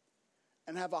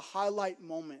and have a highlight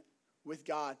moment with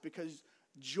God because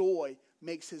joy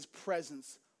makes his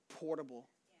presence portable.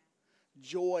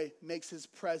 Joy makes his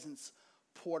presence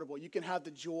portable. You can have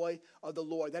the joy of the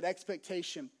Lord. That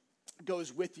expectation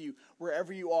goes with you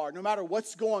wherever you are. No matter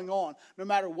what's going on, no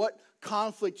matter what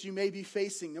conflict you may be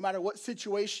facing, no matter what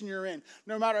situation you're in,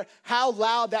 no matter how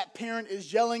loud that parent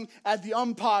is yelling at the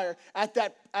umpire at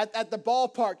the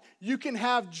ballpark, you can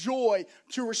have joy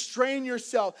to restrain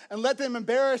yourself and let them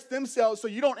embarrass themselves so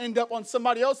you don't end up on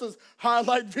somebody else's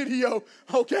highlight video,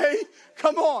 okay?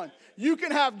 Come on. You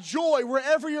can have joy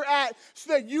wherever you're at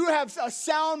so that you have a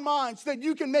sound mind, so that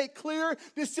you can make clear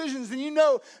decisions. And you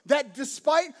know that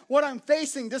despite what I'm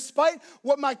facing, despite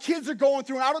what my kids are going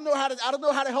through, and I don't know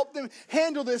how to help them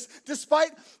handle this,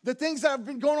 despite the things that have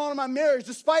been going on in my marriage,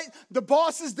 despite the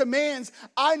boss's demands,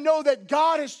 I know that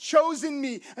God has chosen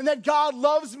me and that God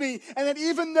loves me. And that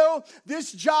even though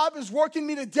this job is working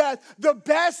me to death, the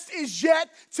best is yet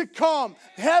to come.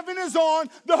 Heaven is on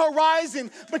the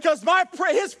horizon because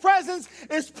his presence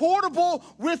is portable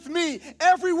with me.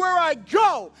 Everywhere I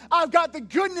go, I've got the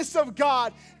goodness of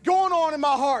God going on in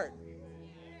my heart.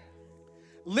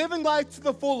 Living life to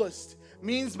the fullest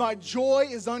means my joy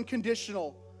is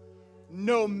unconditional,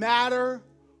 no matter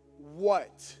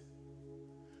what.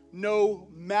 No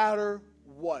matter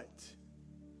what.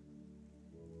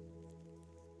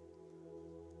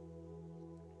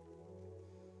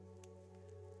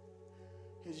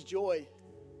 His joy,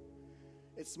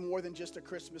 it's more than just a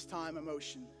Christmas time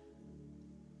emotion.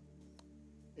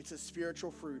 It's a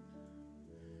spiritual fruit.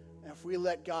 And if we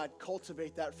let God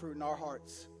cultivate that fruit in our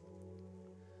hearts,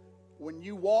 when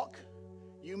you walk,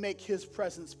 you make his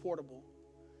presence portable.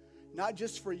 Not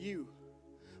just for you,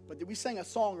 but we sang a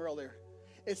song earlier.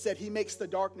 It said he makes the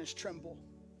darkness tremble.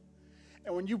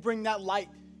 And when you bring that light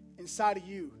inside of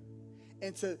you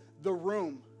into the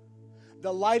room,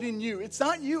 the light in you. It's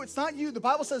not you. The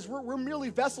Bible says we're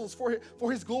merely vessels for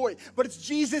his glory. But it's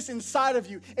Jesus inside of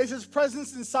you. It's his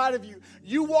presence inside of you.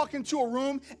 You walk into a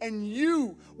room and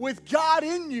you, with God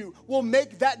in you, will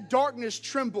make that darkness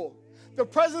tremble. The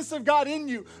presence of God in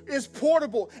you is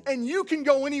portable and you can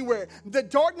go anywhere. The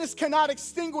darkness cannot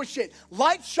extinguish it.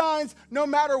 Light shines no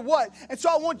matter what. And so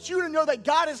I want you to know that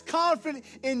God is confident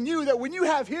in you, that when you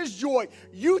have his joy,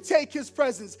 you take his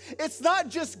presence. It's not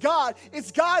just God,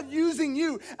 it's God using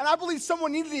you. And I believe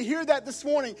someone needed to hear that this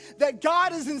morning, that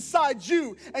God is inside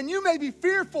you. And you may be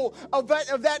fearful of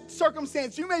that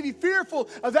circumstance. You may be fearful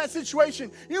of that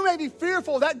situation. You may be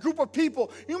fearful of that group of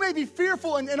people. You may be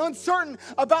fearful and uncertain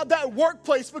about that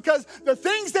workplace because the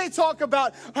things they talk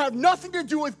about have nothing to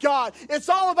do with God. It's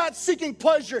all about seeking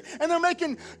pleasure, and they're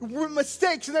making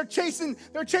mistakes, and they're chasing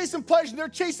pleasure, they're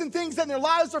chasing things, and their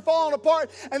lives are falling apart,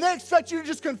 and they expect you to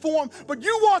just conform. But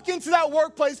you walk into that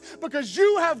workplace because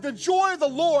you have the joy of the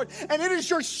Lord, and it is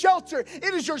your shelter,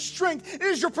 it is your strength, it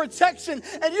is your protection,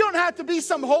 and you don't have to be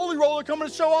some holy roller coming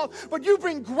to show off, but you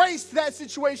bring grace to that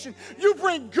situation. You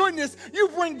bring goodness, you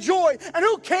bring joy, and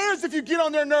who cares if you get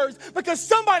on their nerves, because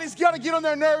somebody's got to get on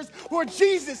their nerves for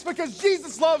Jesus, because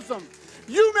Jesus loves them.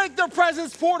 You make their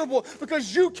presence portable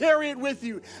because you carry it with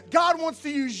you. God wants to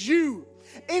use you.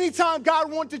 Anytime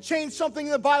God wanted to change something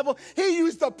in the Bible, he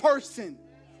used the person.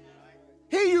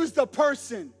 He used the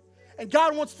person. And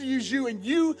God wants to use you, and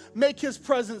you make his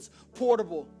presence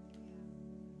portable.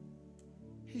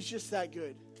 He's just that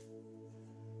good.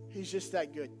 He's just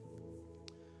that good.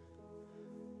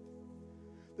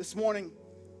 This morning,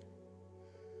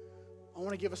 I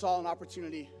want to give us all an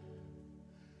opportunity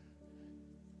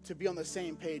to be on the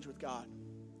same page with God.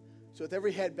 So with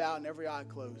every head bowed and every eye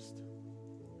closed,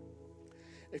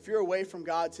 if you're away from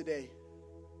God today,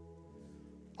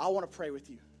 I want to pray with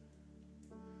you.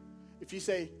 If you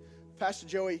say, Pastor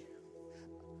Joey,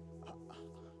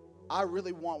 I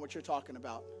really want what you're talking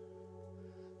about.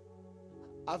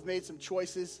 I've made some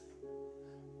choices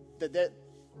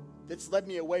that's led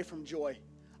me away from joy.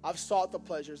 I've sought the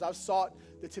pleasures. I've sought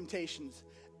the temptations.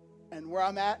 And where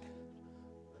I'm at,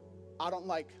 I don't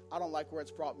like where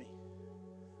it's brought me.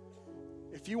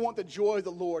 If you want the joy of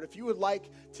the Lord, if you would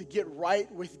like to get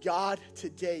right with God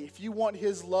today, if you want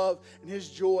his love and his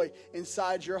joy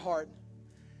inside your heart,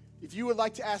 if you would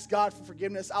like to ask God for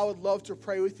forgiveness, I would love to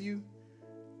pray with you.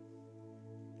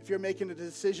 If you're making a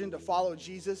decision to follow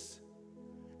Jesus,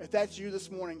 if that's you this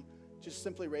morning, just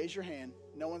simply raise your hand.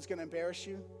 No one's going to embarrass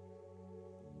you.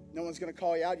 No one's going to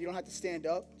call you out. You don't have to stand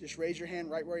up. Just raise your hand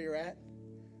right where you're at.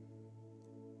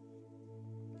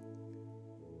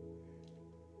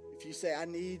 If you say, I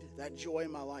need that joy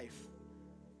in my life.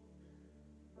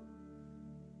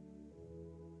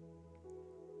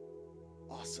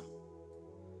 Awesome.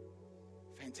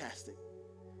 Fantastic.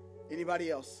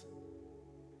 Anybody else?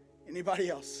 Anybody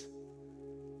else?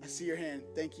 I see your hand.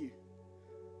 Thank you.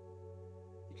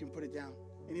 You can put it down.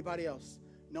 Anybody else?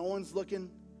 No one's looking.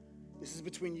 This is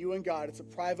between you and God. It's a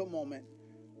private moment.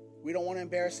 We don't want to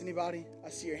embarrass anybody. I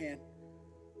see your hand.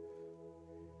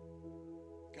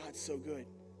 God's so good.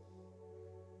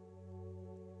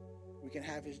 We can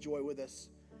have his joy with us.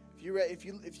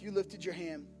 If you lifted your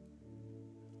hand,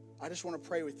 I just want to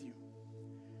pray with you.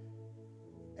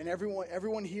 And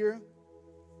everyone here,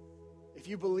 if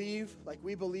you believe, like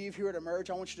we believe here at Emerge,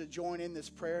 I want you to join in this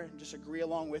prayer and just agree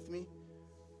along with me.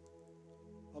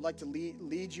 I'd like to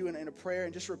lead you in a prayer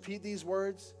and just repeat these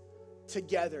words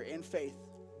together in faith.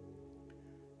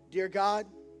 Dear God,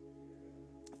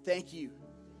 thank you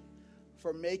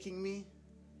for making me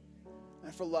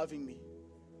and for loving me.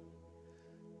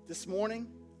 This morning,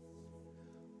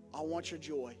 I want your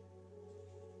joy.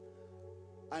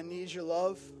 I need your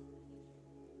love.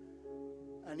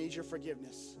 I need your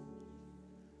forgiveness.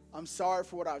 I'm sorry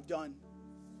for what I've done.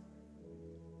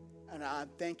 And I'm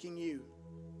thanking you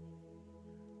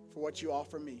for what you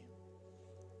offer me.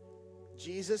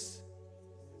 Jesus,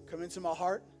 come into my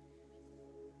heart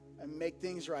and make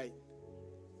things right.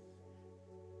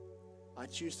 I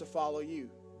choose to follow you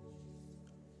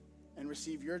and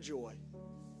receive your joy.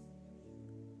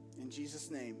 In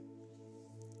Jesus' name,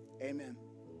 amen.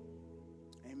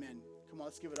 Amen. Come on,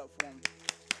 let's give it up for him.